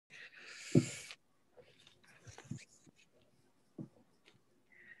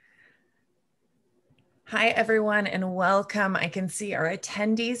Hi, everyone, and welcome. I can see our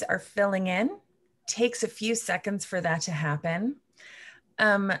attendees are filling in. Takes a few seconds for that to happen.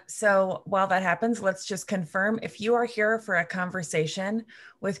 So while that happens, let's just confirm if you are here for a conversation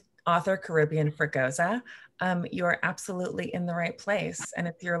with author Carribean Fragoza, you are absolutely in the right place. And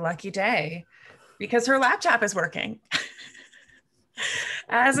it's your lucky day because her laptop is working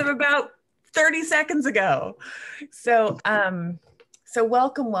as of about 30 seconds ago. So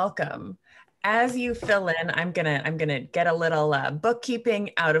welcome. As you fill in, I'm gonna get a little bookkeeping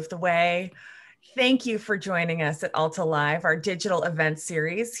out of the way. Thank you for joining us at Alta Live, our digital event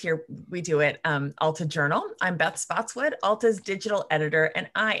series. Here we do it, Alta Journal. I'm Beth Spotswood, Alta's digital editor, and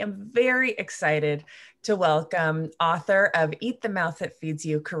I am very excited to welcome author of Eat the Mouth That Feeds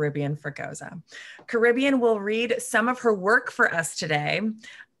You, Carribean Fragoza. Carribean will read some of her work for us today.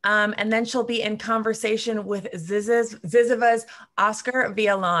 And then she'll be in conversation with Zyzzyva's Oscar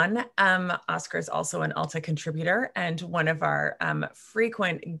Villalon. Oscar is also an Alta contributor and one of our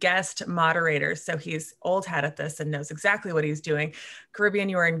frequent guest moderators. So he's old hat at this and knows exactly what he's doing.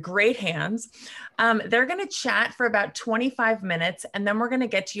 Carribean, you are in great hands. They're going to chat for about 25 minutes, and then we're going to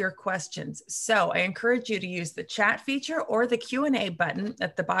get to your questions. So I encourage you to use the chat feature or the Q&A button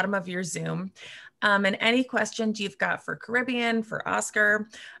at the bottom of your Zoom. And any questions you've got for Carribean, for Oscar,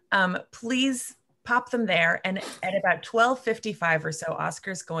 please pop them there. And at about 12:55 or so,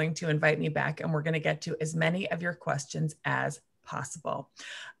 Oscar's going to invite me back and we're going to get to as many of your questions as possible.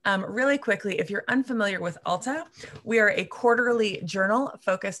 Really quickly, if you're unfamiliar with Alta, we are a quarterly journal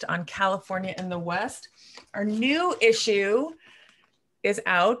focused on California and the West. Our new issue is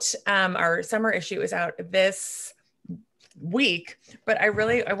out. Our summer issue is out this week, but I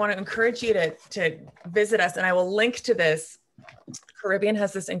want to encourage you to visit us, and I will link to this. Carribean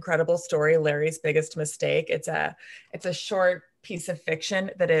has this incredible story, Larry's Biggest Mistake. It's a short piece of fiction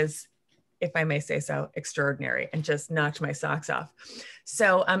that is, if I may say so, extraordinary and just knocked my socks off.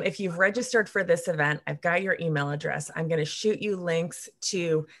 So if you've registered for this event, I've got your email address. I'm going to shoot you links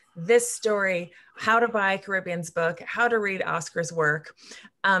to this story, how to buy Carribean's book, how to read Oscar's work,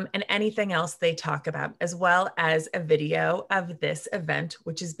 and anything else they talk about, as well as a video of this event,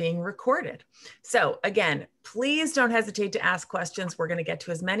 which is being recorded. So again, please don't hesitate to ask questions. We're going to get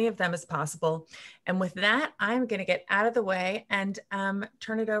to as many of them as possible. And with that, I'm going to get out of the way and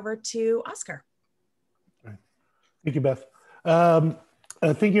turn it over to Oscar. Thank you, Beth.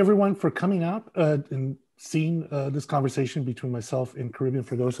 Thank you, everyone, for coming out and seeing this conversation between myself and Carribean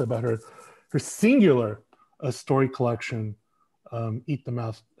Fragoza about her singular story collection, Eat the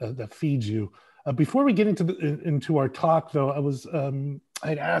Mouth That Feeds You. Before we get into our talk, though,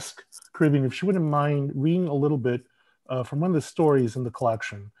 I'd ask Carribean if she wouldn't mind reading a little bit from one of the stories in the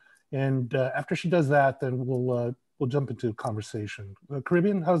collection. And after she does that, then we'll jump into conversation.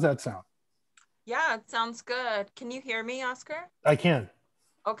 Carribean, how does that sound? Yeah, it sounds good. Can you hear me, Oscar? I can.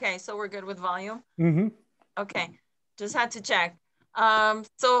 Okay, so we're good with volume? Mm-hmm. Okay, just had to check.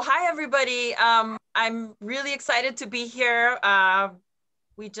 So hi, everybody. I'm really excited to be here.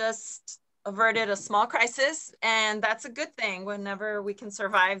 We just averted a small crisis, and that's a good thing. Whenever we can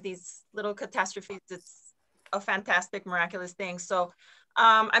survive these little catastrophes, it's a fantastic, miraculous thing. So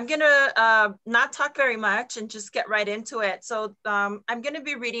I'm gonna not talk very much and just get right into it. So I'm gonna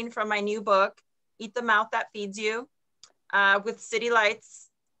be reading from my new book, Eat the Mouth That Feeds You, with City Lights,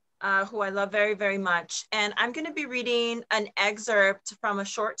 who I love very, very much. And I'm gonna be reading an excerpt from a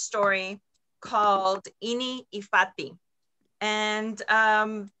short story called Ini Ifati. And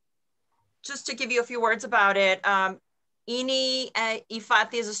just to give you a few words about it, Ini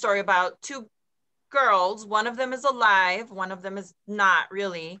Ifati is a story about two girls. One of them is alive, one of them is not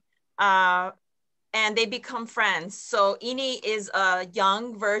really. And they become friends. So Ini is a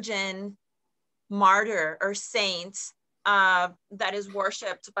young virgin martyr or saint that is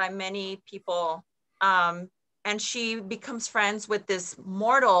worshipped by many people. And she becomes friends with this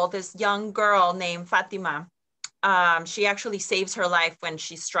young girl named Fatima. She actually saves her life when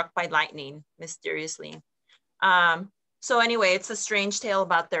she's struck by lightning, mysteriously. So anyway, it's a strange tale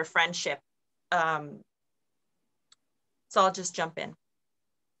about their friendship. So I'll just jump in.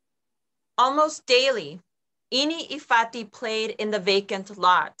 Almost daily, Ini Ifati played in the vacant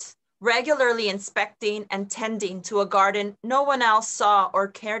lot, regularly inspecting and tending to a garden no one else saw or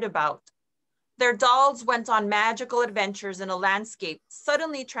cared about. Their dolls went on magical adventures in a landscape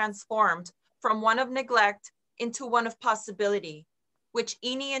suddenly transformed from one of neglect into one of possibility, which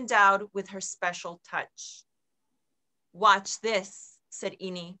Ini endowed with her special touch. "Watch this," said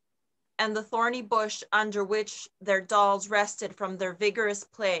Ini, and the thorny bush under which their dolls rested from their vigorous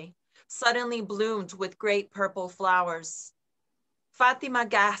play suddenly bloomed with great purple flowers. Fatima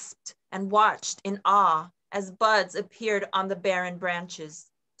gasped and watched in awe as buds appeared on the barren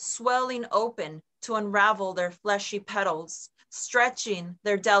branches, swelling open to unravel their fleshy petals, stretching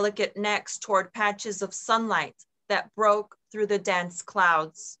their delicate necks toward patches of sunlight that broke through the dense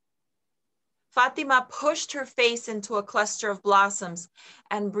clouds. Fatima pushed her face into a cluster of blossoms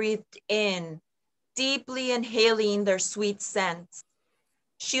and breathed in, deeply inhaling their sweet scents.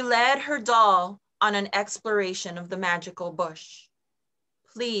 She led her doll on an exploration of the magical bush.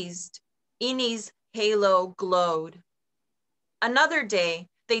 Pleased, Ini's halo glowed. Another day,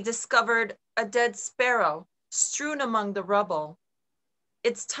 they discovered a dead sparrow strewn among the rubble.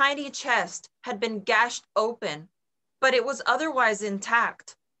 Its tiny chest had been gashed open, but it was otherwise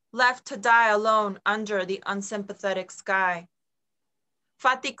intact, left to die alone under the unsympathetic sky.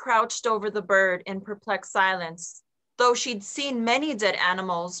 Fati crouched over the bird in perplexed silence. Though she'd seen many dead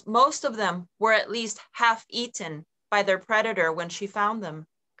animals, most of them were at least half eaten by their predator when she found them.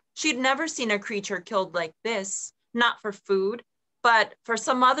 She'd never seen a creature killed like this, not for food, but for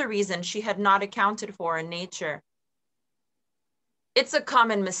some other reason she had not accounted for in nature. It's a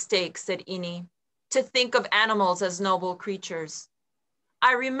common mistake, said Ini, to think of animals as noble creatures.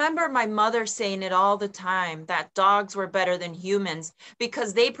 I remember my mother saying it all the time, that dogs were better than humans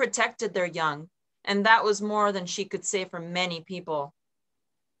because they protected their young, and that was more than she could say for many people.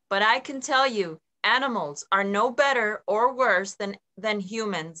 But I can tell you, animals are no better or worse than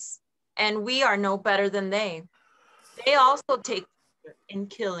humans, and we are no better than they. They also take pleasure in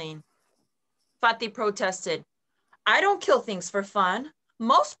killing. Fati protested, I don't kill things for fun.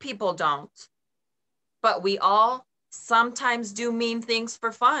 Most people don't. But we all sometimes do mean things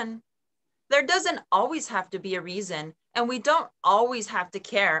for fun. There doesn't always have to be a reason, and we don't always have to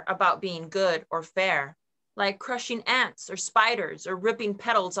care about being good or fair, like crushing ants or spiders or ripping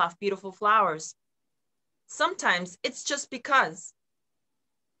petals off beautiful flowers. Sometimes it's just because.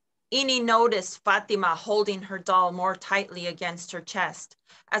 Ini noticed Fatima holding her doll more tightly against her chest,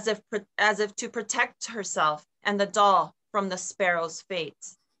 as if to protect herself and the doll from the sparrow's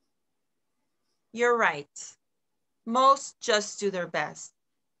fate. You're right. Most just do their best.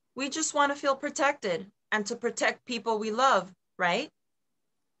 We just want to feel protected and to protect people we love, right?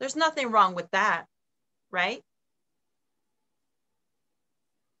 There's nothing wrong with that, right?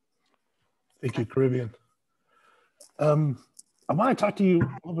 Thank you, Caribbean. I want to talk to you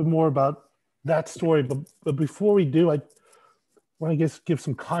a little bit more about that story, but before we do, I want to give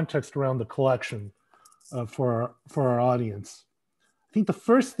some context around the collection for our audience. I think the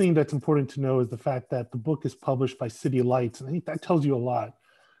first thing that's important to know is the fact that the book is published by City Lights, and I think that tells you a lot.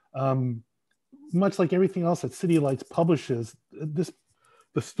 Much like everything else that City Lights publishes, the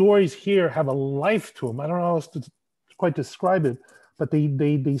stories here have a life to them. I don't know how else to quite describe it, but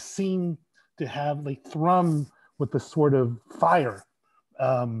they seem to have, they thrum with the sort of fire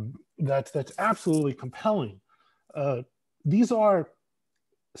that's absolutely compelling. These are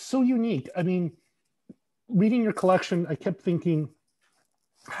so unique. I mean, reading your collection, I kept thinking,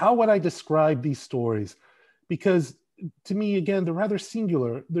 how would I describe these stories? Because to me, again, they're rather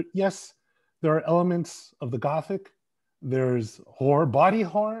singular. Yes, there are elements of the Gothic. There's horror, body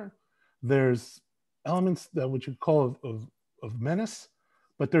horror. There's elements that which you call of menace,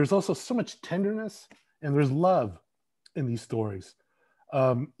 but there's also so much tenderness and there's love in these stories.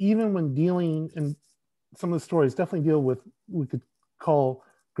 Even when dealing, and some of the stories definitely deal with, we could call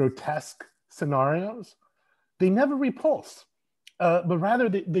grotesque scenarios, they never repulse. But rather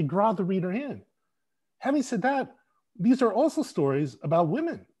they draw the reader in. Having said that, these are also stories about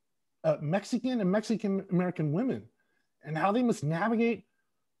women, Mexican and Mexican-American women, and how they must navigate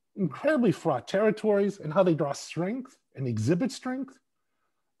incredibly fraught territories and how they draw strength and exhibit strength.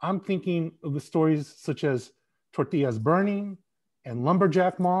 I'm thinking of the stories such as Tortillas Burning and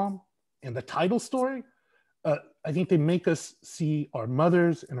Lumberjack Mom and the title story. I think they make us see our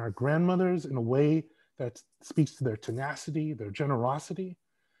mothers and our grandmothers in a way that speaks to their tenacity, their generosity.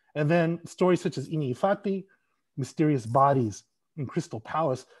 And then stories such as Ini Fati, Mysterious Bodies, and Crystal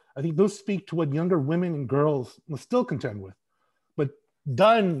Palace, I think those speak to what younger women and girls must still contend with, but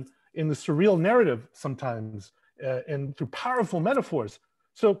done in the surreal narrative sometimes and through powerful metaphors.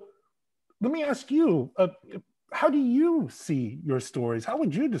 So let me ask you, how do you see your stories? How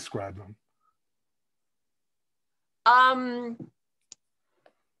would you describe them?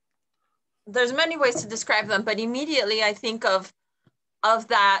 There's many ways to describe them, but immediately I think of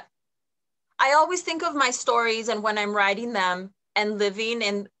that. I always think of my stories and when I'm writing them and living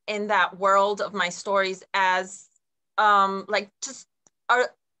in that world of my stories as like just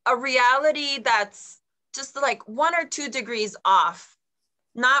a reality that's just like 1 or 2 degrees off,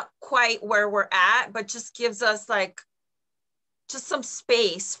 not quite where we're at, but just gives us like just some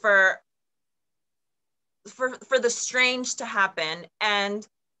space for the strange to happen. And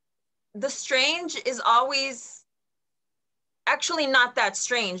the strange is always actually not that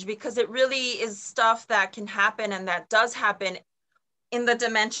strange, because it really is stuff that can happen and that does happen in the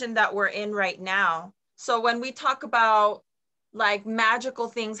dimension that we're in right now. So when we talk about like magical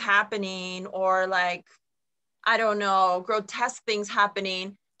things happening, or like, I don't know, grotesque things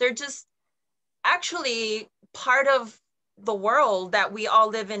happening, they're just actually part of the world that we all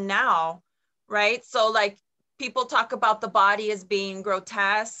live in now, right? So like people talk about the body as being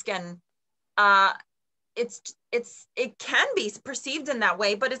grotesque, and it can be perceived in that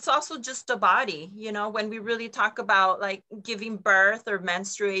way, but it's also just a body, you know, when we really talk about like giving birth or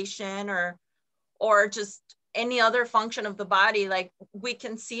menstruation or just any other function of the body, like we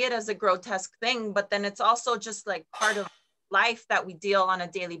can see it as a grotesque thing, but then it's also just like part of life that we deal on a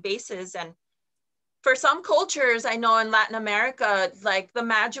daily basis. And for some cultures, I know in Latin America, like the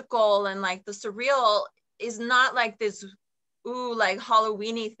magical and like the surreal is not like this, ooh, like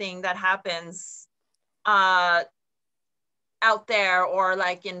Halloweeny thing that happens out there, or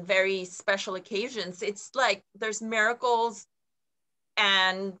like in very special occasions. It's like there's miracles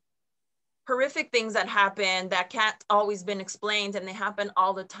and horrific things that happen that can't always been explained, and they happen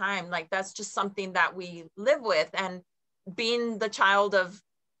all the time. Like that's just something that we live with. And being the child of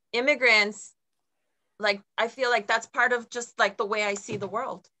immigrants, like I feel like that's part of just like the way I see the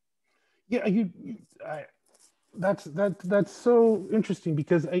world. Yeah, that's so interesting,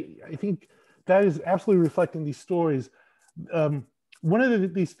 because I think that is absolutely reflecting these stories. One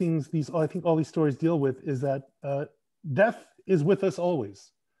of these things, I think all these stories deal with is that death is with us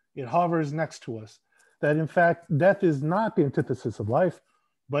always. It hovers next to us. That in fact, death is not the antithesis of life,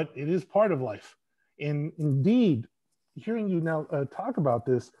 but it is part of life. And indeed, hearing you now talk about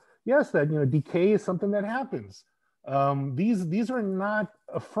this, yes, that decay is something that happens. These are not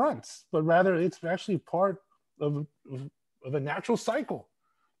affronts, but rather it's actually part of a natural cycle.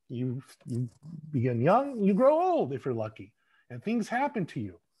 You begin young, you grow old if you're lucky, and things happen to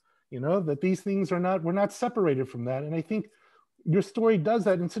you. That these things we're not separated from that. And I think your story does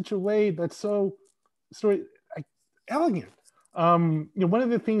that in such a way that's so elegant. One of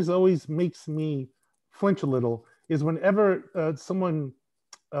the things that always makes me flinch a little is whenever someone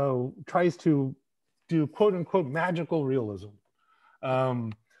tries to do quote unquote magical realism,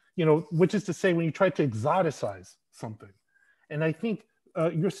 which is to say when you try to exoticize something. And I think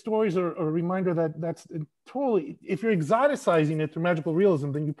your stories are a reminder that that's totally, if you're exoticizing it through magical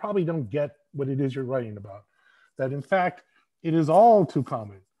realism, then you probably don't get what it is you're writing about. That in fact, it is all too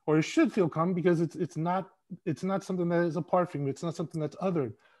common, or it should feel common, because it's not something that is apart from you. It's not something that's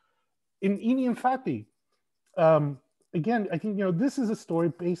othered. In Ini Infatti, again, I think this is a story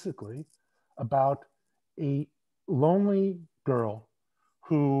basically about a lonely girl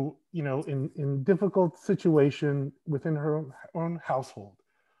who, in difficult situation within her own household,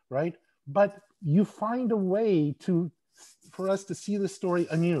 right? But you find a way for us to see the story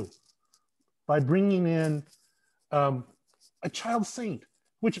anew by bringing in a child saint,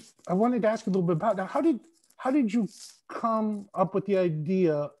 which I wanted to ask you a little bit about. Now, how did you come up with the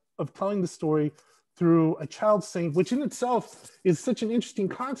idea of telling the story through a child saint, which in itself is such an interesting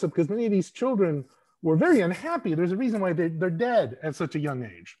concept, because many of these children were very unhappy. There's a reason why they're dead at such a young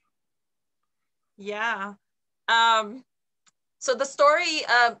age. Yeah. So the story,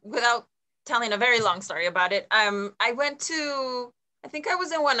 without telling a very long story about it, I went to, I think I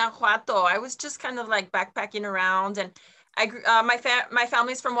was in Guanajuato. I was just kind of like backpacking around, and my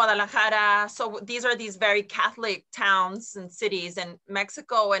family's from Guadalajara. So these are these very Catholic towns and cities in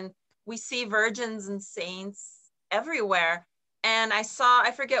Mexico, and we see virgins and saints everywhere. And I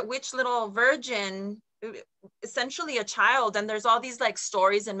forget which little virgin, essentially a child, and there's all these like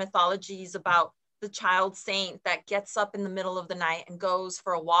stories and mythologies about the child saint that gets up in the middle of the night and goes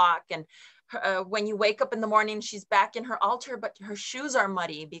for a walk, and when you wake up in the morning, she's back in her altar, but her shoes are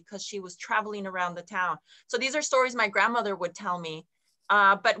muddy because she was traveling around the town. So these are stories my grandmother would tell me.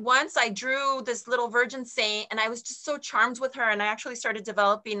 But once I drew this little virgin saint, and I was just so charmed with her, and I actually started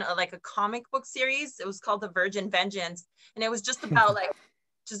developing a comic book series. It was called The Virgin Vengeance, and it was just about like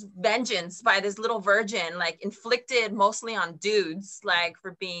just vengeance by this little virgin, like inflicted mostly on dudes, like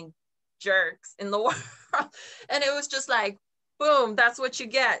for being jerks in the world. And it was just like, boom, that's what you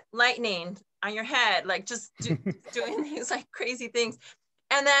get, lightning on your head, like just doing these like crazy things.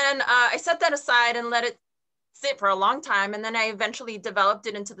 And then I set that aside and let it sit for a long time. And then I eventually developed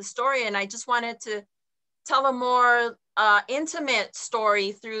it into the story. And I just wanted to tell a more intimate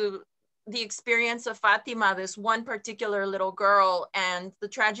story through the experience of Fatima, this one particular little girl, and the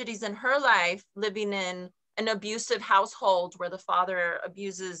tragedies in her life living in an abusive household where the father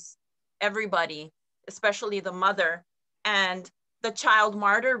abuses everybody, especially the mother. And the child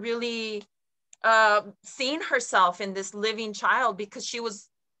martyr really seen herself in this living child because she was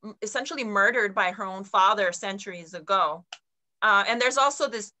essentially murdered by her own father centuries ago. And there's also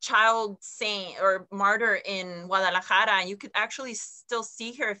this child saint or martyr in Guadalajara, and you could actually still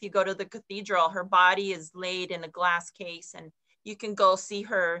see her if you go to the cathedral. Her body is laid in a glass case, and you can go see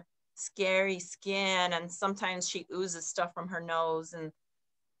her scary skin, and sometimes she oozes stuff from her nose. And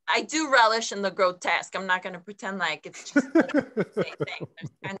I do relish in the grotesque. I'm not going to pretend like it's just the same thing.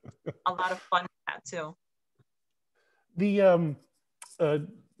 There's kind of a lot of fun in that too. The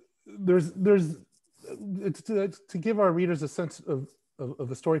there's it's to give our readers a sense of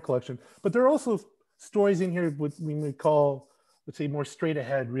the story collection, but there are also stories in here what we would call, let's say, more straight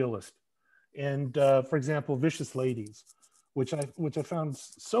ahead realist. And for example, Vicious Ladies, which I found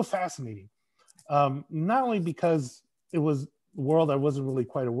so fascinating, not only because it was a world I wasn't really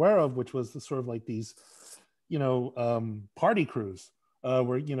quite aware of, which was the sort of like these, party crews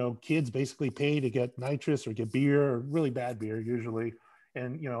where, kids basically pay to get nitrous or get beer, or really bad beer usually.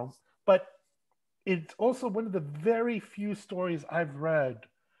 And, but it's also one of the very few stories I've read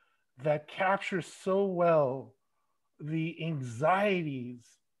that captures so well the anxieties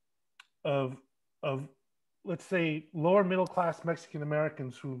of let's say lower middle class Mexican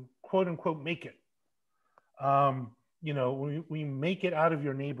Americans who quote unquote make it. We make it out of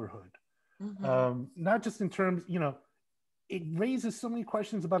your neighborhood. Mm-hmm. Not just in terms, it raises so many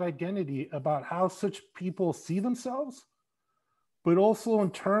questions about identity, about how such people see themselves, but also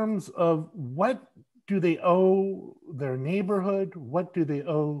in terms of what do they owe their neighborhood? What do they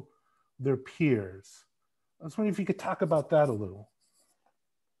owe their peers? I was wondering if you could talk about that a little.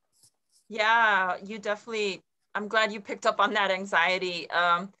 Yeah, you definitely, I'm glad you picked up on that anxiety.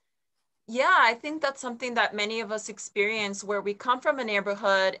 Yeah, I think that's something that many of us experience, where we come from a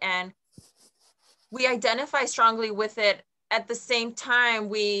neighborhood and we identify strongly with it. At the same time,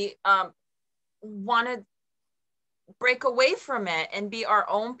 we want to break away from it and be our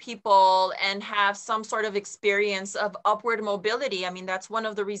own people and have some sort of experience of upward mobility. I mean, that's one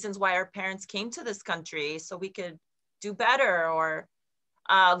of the reasons why our parents came to this country, so we could do better or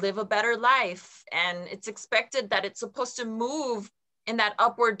live a better life. And it's expected that it's supposed to move in that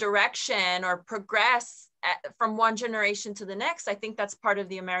upward direction or progress from one generation to the next. I think that's part of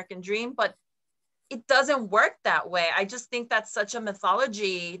the American dream, but it doesn't work that way. I just think that's such a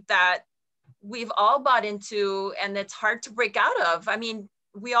mythology that we've all bought into, and it's hard to break out of. I mean,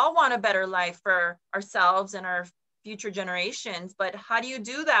 we all want a better life for ourselves and our future generations, but how do you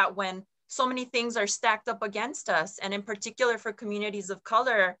do that when so many things are stacked up against us? And in particular for communities of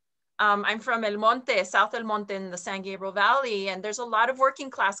color, I'm from El Monte, South El Monte in the San Gabriel Valley, and there's a lot of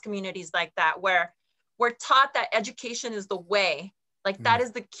working class communities like that where we're taught that education is the way, like that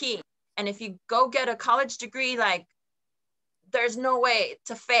is the key. And if you go get a college degree, like there's no way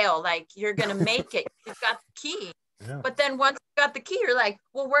to fail, like you're gonna make it, you've got the key. Yeah. But then once you got the key, you're like,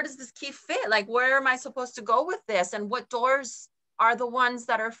 well, where does this key fit? Like, where am I supposed to go with this? And what doors are the ones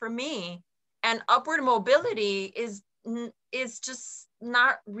that are for me? And upward mobility is just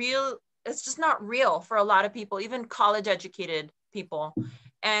not real. It's just not real for a lot of people, even college educated people.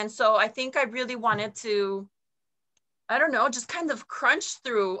 And so I think I really wanted to, I don't know, just kind of crunch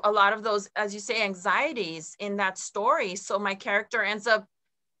through a lot of those, as you say, anxieties in that story. So my character ends up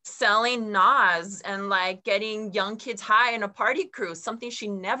selling NOS and like getting young kids high in a party cruise, something she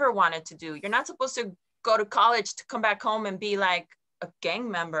never wanted to do. You're not supposed to go to college to come back home and be like a gang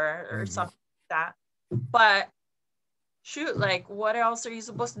member or something like that. But shoot, like what else are you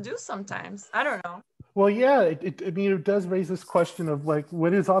supposed to do sometimes? I don't know. Well, yeah, it does raise this question of like,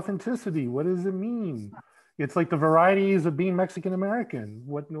 what is authenticity? What does it mean? It's like the varieties of being Mexican American.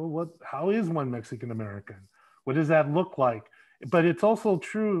 How is one Mexican American? What does that look like? But it's also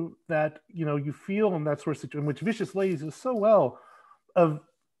true that, you feel in that sort of situation, which Vicious Ladies is so well, of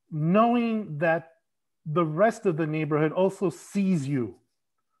knowing that the rest of the neighborhood also sees you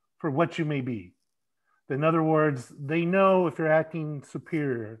for what you may be. In other words, they know if you're acting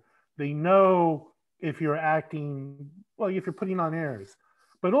superior. They know if you're acting, well, if you're putting on airs.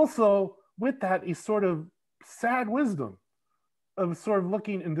 But also with that is sort of sad wisdom of sort of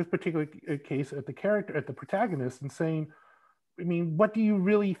looking in this particular case at the character, at the protagonist, and saying, I mean, what do you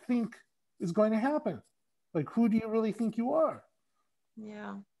really think is going to happen? Like, who do you really think you are?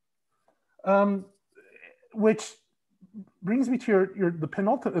 Yeah. Which brings me to the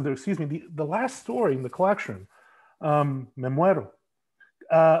penultimate, the last story in the collection, Me Muero.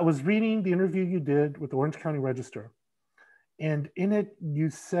 I was reading the interview you did with the Orange County Register, and in it you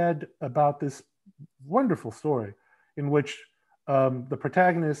said about this wonderful story in which the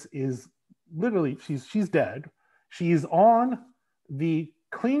protagonist is literally, she's dead. She's on the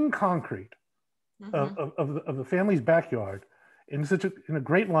clean concrete of the family's backyard. And in a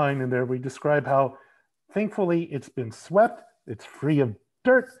great line in there, we describe how thankfully it's been swept, it's free of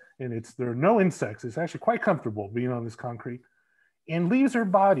dirt, and there are no insects. It's actually quite comfortable being on this concrete. And leaves her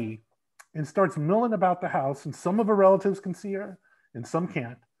body and starts milling about the house. And some of her relatives can see her and some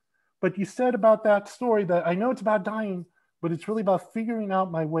can't. But you said about that story that I know it's about dying, but it's really about figuring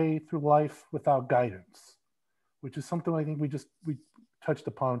out my way through life without guidance, which is something I think we touched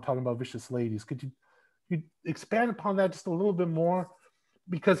upon talking about Vicious Ladies. Could you expand upon that just a little bit more?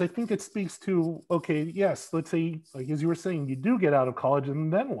 Because I think it speaks to, okay, yes, let's say, like as you were saying, you do get out of college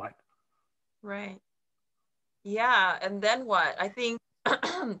and then what? Right. Yeah, and then what? I think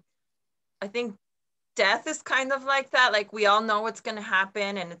I think death is kind of like that. Like we all know what's going to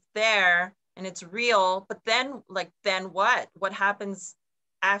happen and it's there and it's real, but then what? What happens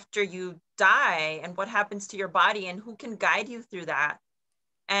after you die, and what happens to your body, and who can guide you through that?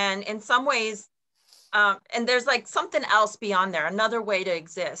 And in some ways, and there's like something else beyond there, another way to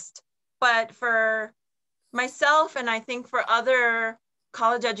exist. But for myself, and I think for other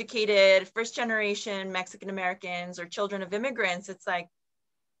college educated first generation Mexican Americans or children of immigrants, it's like,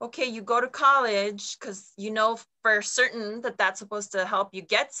 okay, you go to college because you know for certain that that's supposed to help you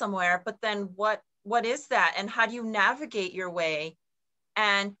get somewhere, but then what is that, and how do you navigate your way,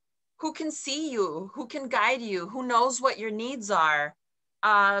 and who can see you, who can guide you, who knows what your needs are?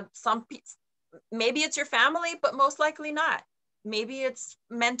 Maybe it's your family, but most likely not. Maybe it's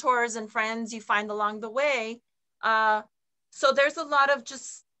mentors and friends you find along the way. So there's a lot of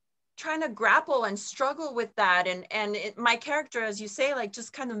just trying to grapple and struggle with that. And my character, as you say, like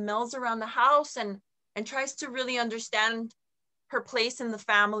just kind of mills around the house and tries to really understand her place in the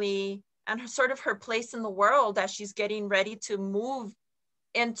family and her place in the world as she's getting ready to move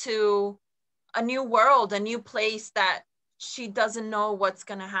into a new world, a new place that she doesn't know what's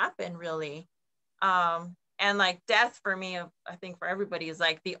going to happen really. And like death for me, I think for everybody, is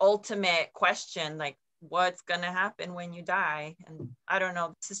like the ultimate question, like what's going to happen when you die? And I don't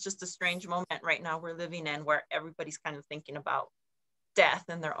know, this is just a strange moment right now we're living in where everybody's kind of thinking about death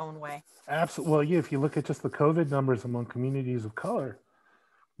in their own way. Absolutely. Well, yeah, if you look at just the COVID numbers among communities of color,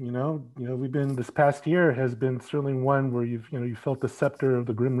 we've been, this past year has been certainly one where you felt the scepter of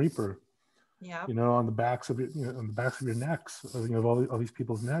the Grim Reaper, yeah, on the backs of on the backs of your necks, of all these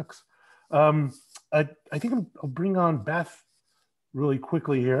people's necks. I think I'll bring on Beth really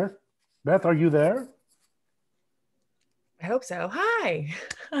quickly here. Beth, are you there? I hope so. Hi.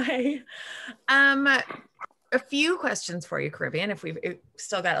 Hi. A few questions for you, Carribean, if we've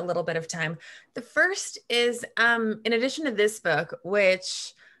still got a little bit of time. The first is, in addition to this book,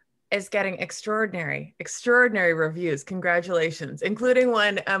 which is getting extraordinary reviews, congratulations, including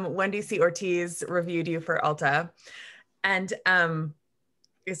one Wendy C. Ortiz reviewed you for Alta, and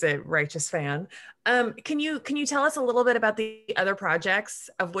is a righteous fan. Can you tell us a little bit about the other projects,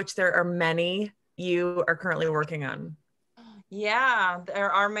 of which there are many you are currently working on? Yeah, there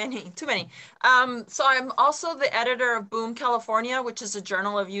are many, too many. So I'm also the editor of Boom California, which is a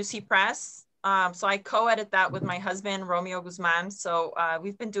journal of UC Press. So I co-edit that with my husband, Romeo Guzman. So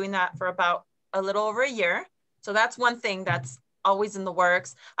we've been doing that for about a little over a year. So that's one thing that's always in the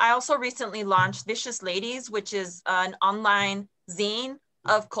works. I also recently launched Vicious Ladies, which is an online zine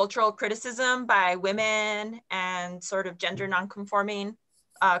of cultural criticism by women and sort of gender nonconforming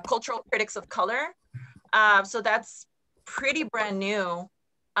cultural critics of color. So that's pretty brand new.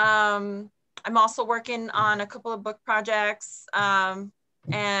 I'm also working on a couple of book projects.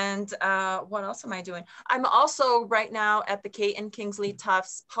 And what else am I doing? I'm also right now at the Kate and Kingsley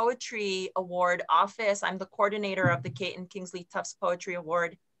Tufts Poetry Award office. I'm the coordinator of the Kate and Kingsley Tufts Poetry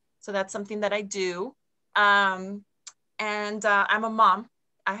Award. So that's something that I do. And I'm a mom.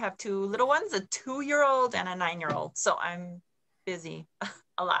 I have two little ones, a 2-year-old and a 9-year-old. So I'm busy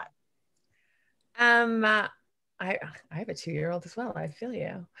a lot. I have a 2-year-old as well. I feel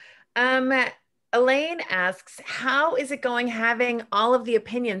you. Elaine asks, how is it going having all of the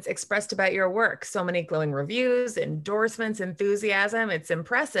opinions expressed about your work? So many glowing reviews, endorsements, enthusiasm. It's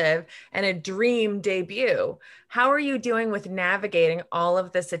impressive and a dream debut. How are you doing with navigating all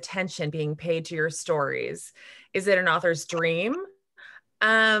of this attention being paid to your stories? Is it an author's dream?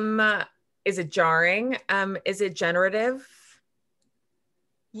 Is it jarring? Is it generative?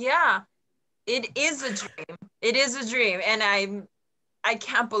 Yeah, it is a dream. It is a dream. And I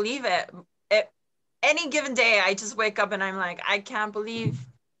can't believe it. Any given day, I just wake up and I'm like, I can't believe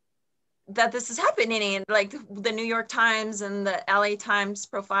that this is happening in, like the New York Times and the LA Times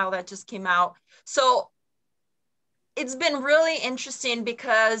profile that just came out. So it's been really interesting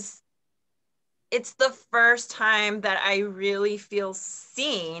because it's the first time that I really feel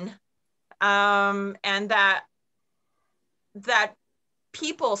seen, and that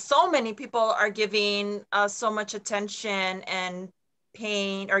people, so many people are giving so much attention and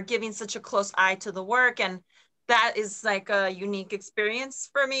paying, or giving such a close eye to the work. And that is like a unique experience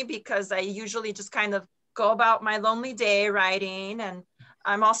for me, because I usually just kind of go about my lonely day writing. And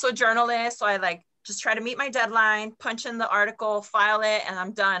I'm also a journalist, so I like just try to meet my deadline, punch in the article, file it, and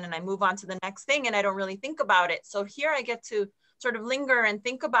I'm done, and I move on to the next thing, and I don't really think about it. So here I get to sort of linger and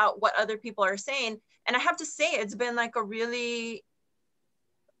think about what other people are saying. And I have to say, it's been like a really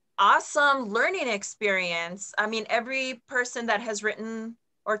awesome learning experience. I mean, every person that has written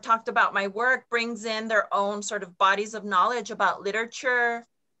or talked about my work brings in their own sort of bodies of knowledge about literature,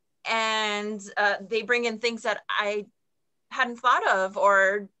 and they bring in things that I hadn't thought of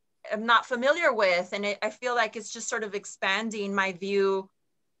or am not familiar with. And I feel like it's just sort of expanding my view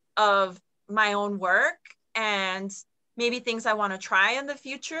of my own work and maybe things I want to try in the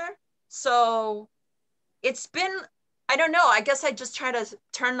future. So it's been, I don't know, I guess I just try to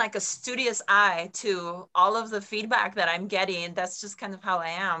turn like a studious eye to all of the feedback that I'm getting. That's just kind of how I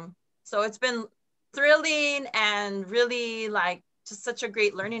am. So it's been thrilling and really like just such a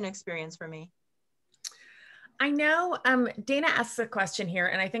great learning experience for me. I know Dana asks a question here,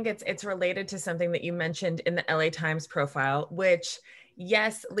 and I think it's related to something that you mentioned in the LA Times profile, which,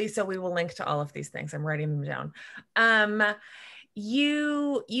 yes, Lisa, we will link to all of these things. I'm writing them down.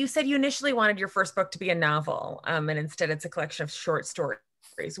 You said you initially wanted your first book to be a novel, and instead it's a collection of short stories.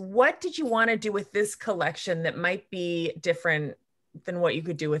 What did you want to do with this collection that might be different than what you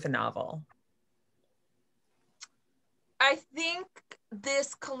could do with a novel? I think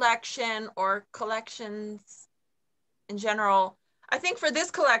this collection, or collections in general, I think for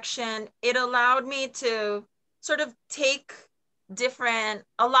this collection, it allowed me to sort of take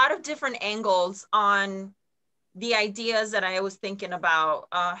a lot of different angles on the ideas that I was thinking about,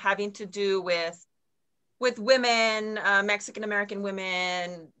 having to do with women, Mexican American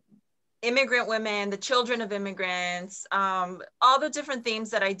women, immigrant women, the children of immigrants, all the different themes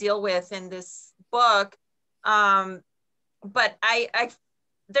that I deal with in this book. But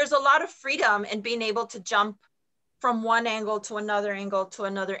there's a lot of freedom in being able to jump from one angle to another angle to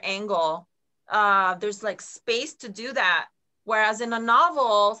another angle. There's like space to do that. Whereas in a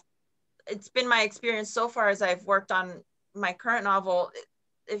novel, it's been my experience so far as I've worked on my current novel,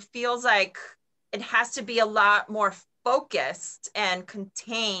 it feels like it has to be a lot more focused and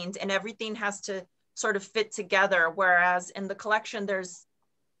contained, and everything has to sort of fit together. Whereas in the collection, there's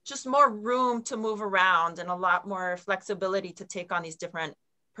just more room to move around and a lot more flexibility to take on these different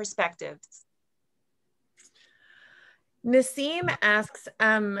perspectives. Naseem asks,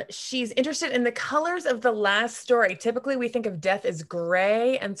 she's interested in the colors of the last story. Typically, we think of death as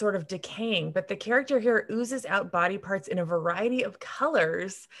gray and sort of decaying, but the character here oozes out body parts in a variety of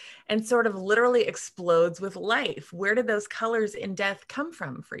colors and sort of literally explodes with life. Where did those colors in death come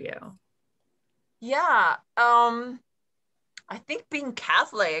from for you? Yeah, I think being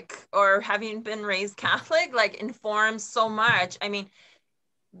Catholic, or having been raised Catholic, like informs so much. I mean,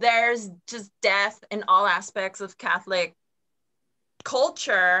 there's just death in all aspects of Catholic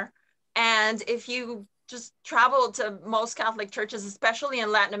culture. And if you just travel to most Catholic churches, especially in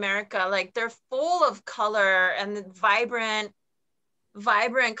Latin America, like they're full of color and vibrant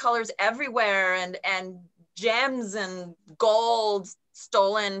colors everywhere, and gems and gold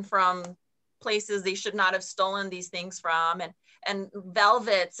stolen from places they should not have stolen these things from, and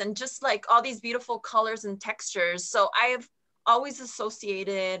velvets, and just like all these beautiful colors and textures. So I have always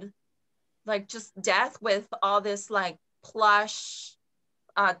associated like just death with all this like plush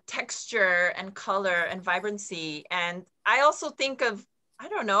texture and color and vibrancy. And I also think of, I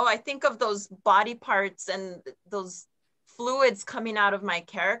don't know, I think of those body parts and those fluids coming out of my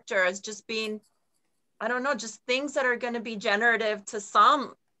character as just being, I don't know, just things that are going to be generative to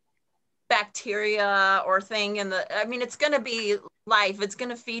some bacteria or thing in the, I mean, it's going to be life. It's going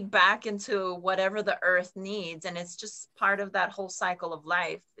to feed back into whatever the earth needs. And it's just part of that whole cycle of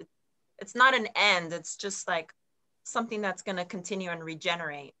life. It's not an end. It's just like something that's going to continue and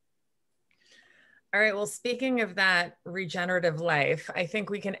regenerate. All right, well, speaking of that regenerative life, I think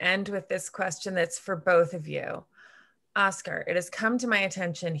we can end with this question that's for both of you. Oscar, it has come to my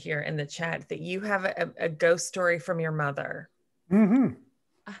attention here in the chat that you have a ghost story from your mother. Mm-hmm.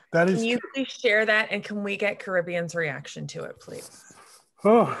 That is Can you true. please share that, and can we get Caribbean's reaction to it, please?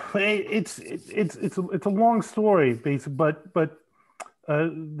 Oh, it's a long story, basically, but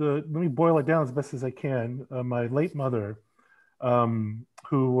let me boil it down as best as I can. My late mother,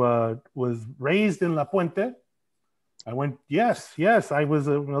 who was raised in La Puente. I went, yes. I was,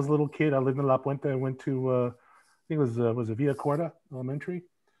 when I was a little kid, I lived in La Puente. I went to, I think it was a Villa Corda Elementary.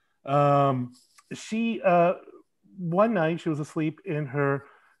 She, one night, she was asleep in her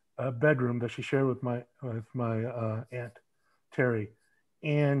bedroom that she shared with my aunt, Terry.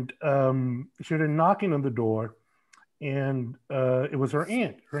 And she heard a knocking on the door, and it was her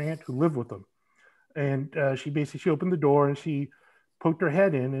aunt who lived with them. And she opened the door and she poked her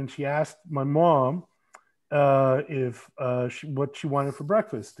head in, and she asked my mom if what she wanted for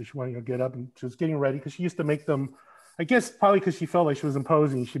breakfast. Did she want to get up? And she was getting ready because she used to make them, I guess probably because she felt like she was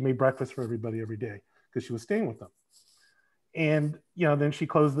imposing. She made breakfast for everybody every day because she was staying with them. And then she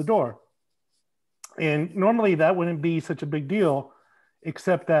closed the door. And normally that wouldn't be such a big deal,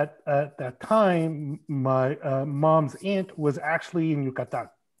 except that at that time, my mom's aunt was actually in Yucatan.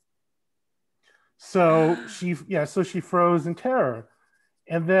 So she froze in terror.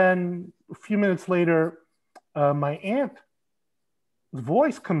 And then a few minutes later, my aunt's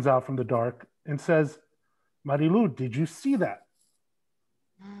voice comes out from the dark and says, "Marilu, did you see that?"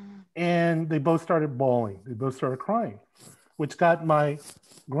 And they both started bawling. They both started crying, which got my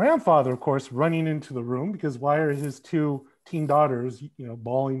grandfather, of course, running into the room, because why are his two teen daughters,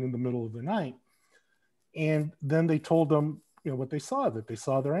 bawling in the middle of the night? And then they told them, what they saw, that they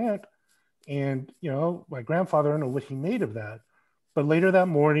saw their aunt. And, my grandfather, I don't know what he made of that. But later that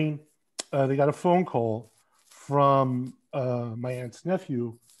morning, they got a phone call from my aunt's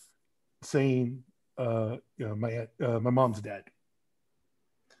nephew saying, my mom's dead.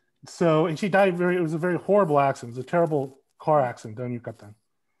 So, and she died it was a very horrible accident. It was a terrible car accident down in Yucatan.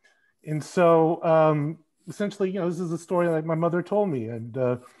 And so, essentially, this is a story like my mother told me. And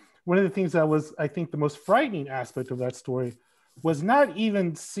one of the things that was, I think, the most frightening aspect of that story was not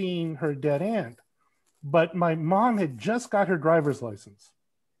even seeing her dead aunt, but my mom had just got her driver's license.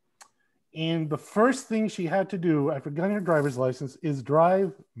 And the first thing she had to do after getting her driver's license is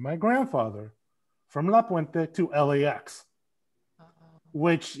drive my grandfather from La Puente to LAX,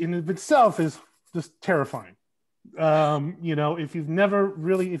 which in of itself is just terrifying. If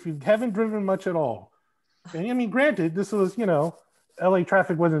you haven't driven much at all, and I mean, granted, this was, LA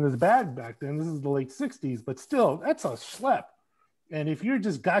traffic wasn't as bad back then. This is the late 60s, but still, that's a schlep. And if you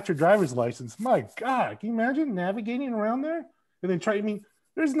just got your driver's license, my God, can you imagine navigating around there? And then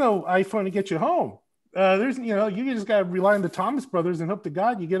there's no iPhone to get you home. You just got to rely on the Thomas brothers and hope to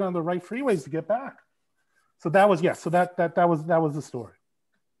God you get on the right freeways to get back. So that was, so that was the story.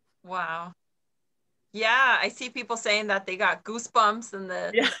 Wow. Yeah, I see people saying that they got goosebumps and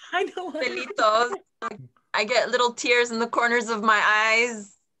I know. Pelitos. I get little tears in the corners of my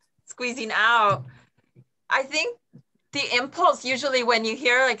eyes squeezing out. I think the impulse usually when you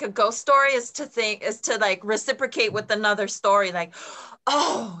hear like a ghost story is to like reciprocate with another story, like,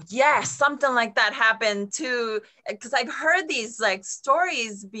 oh yes, something like that happened too, because I've heard these like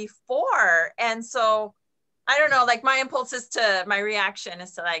stories before. And so I don't know, like my reaction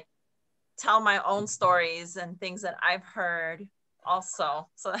is to like tell my own stories and things that I've heard also.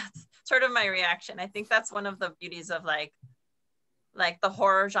 So that's sort of my reaction. I think that's one of the beauties of like the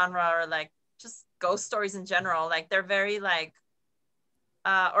horror genre, or like just ghost stories in general. Like they're very like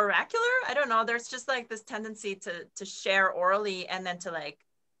oracular. I don't know. There's just like this tendency to share orally, and then to like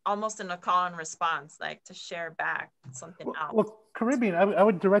almost in a call and response, like to share back something else. Well, Carribean, I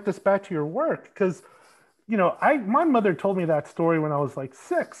would direct this back to your work, because my mother told me that story when I was like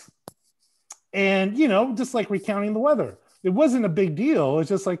 6, and just like recounting the weather. It wasn't a big deal. It's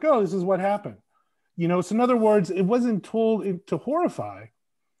just like, oh, this is what happened. So in other words, it wasn't told to horrify.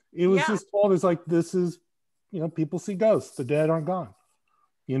 It was just told as like, this is, people see ghosts. The dead aren't gone.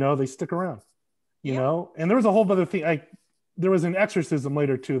 They stick around. And there was a whole other thing. There was an exorcism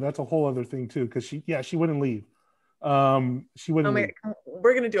later too. That's a whole other thing too, because she wouldn't leave. She wouldn't leave.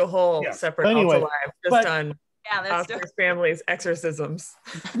 We're gonna do a whole separate Alta Live just on Oscar's family's exorcisms.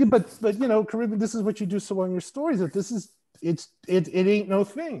 Yeah, but Caribbean, this is what you do so well in your stories, that this is it ain't no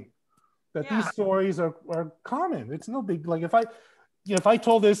thing. That these stories are common. It's no big, like if I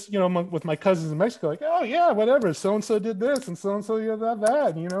told this, with my cousins in Mexico, like, oh yeah, whatever, so and so did this and so did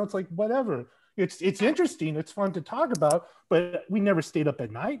that, it's like whatever. It's interesting, it's fun to talk about, but we never stayed up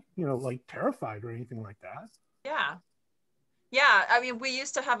at night, like terrified or anything like that. Yeah. I mean, we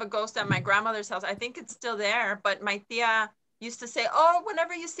used to have a ghost at my grandmother's house. I think it's still there, but my tia used to say, oh,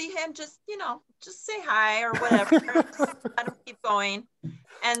 whenever you see him, just say hi or whatever. Just let him keep going.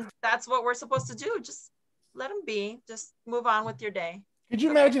 And that's what we're supposed to do. Just let him be. Just move on with your day. Could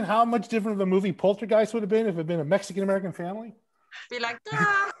you imagine how much different the movie Poltergeist would have been if it had been a Mexican-American family? Be like,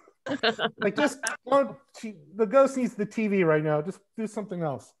 ah. Like, just don't, the ghost needs the TV right now. Just do something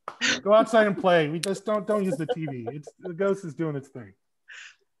else. Go outside and play. We just don't use the TV. The ghost is doing its thing.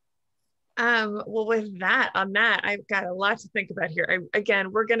 Well, with that, I've got a lot to think about here.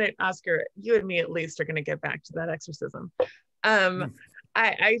 Again, we're gonna, Oscar, you and me at least are gonna get back to that exorcism.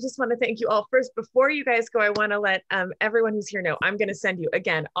 I just want to thank you all. First, before you guys go, I want to let everyone who's here know I'm going to send you,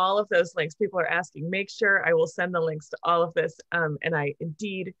 again, all of those links. People are asking, make sure I will send the links to all of this, and I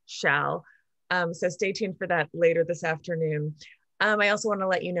indeed shall. So stay tuned for that later this afternoon. I also want to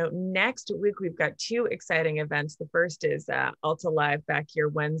let you know, next week, we've got 2 exciting events. The first is Alta Live back here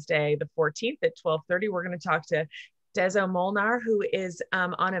Wednesday, the 14th at 12:30. We're going to talk to Dezo Molnar, who is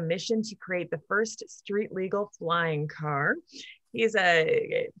on a mission to create the first street legal flying car. He's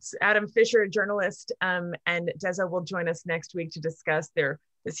Adam Fisher, a journalist, and Dezo will join us next week to discuss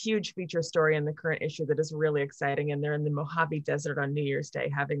this huge feature story in the current issue that is really exciting. And they're in the Mojave Desert on New Year's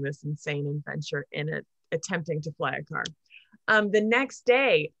Day, having this insane adventure in it, attempting to fly a car. The next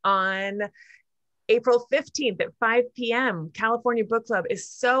day, on April 15th at 5 p.m., California Book Club is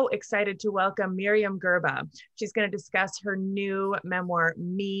so excited to welcome Miriam Gerba. She's going to discuss her new memoir,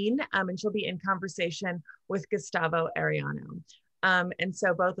 Mean, and she'll be in conversation with Gustavo Arellano. And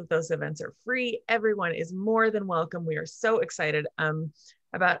so both of those events are free. Everyone is more than welcome. We are so excited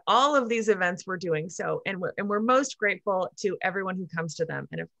about all of these events we're doing. So, and we're most grateful to everyone who comes to them.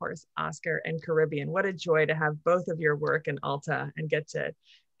 And of course, Oscar and Carribean. What a joy to have both of your work in Alta and get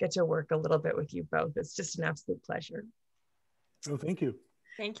to work a little bit with you both. It's just an absolute pleasure. Oh, thank you.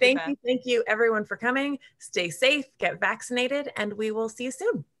 Thank you, thank you everyone for coming. Stay safe, get vaccinated, and we will see you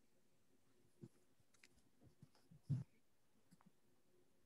soon.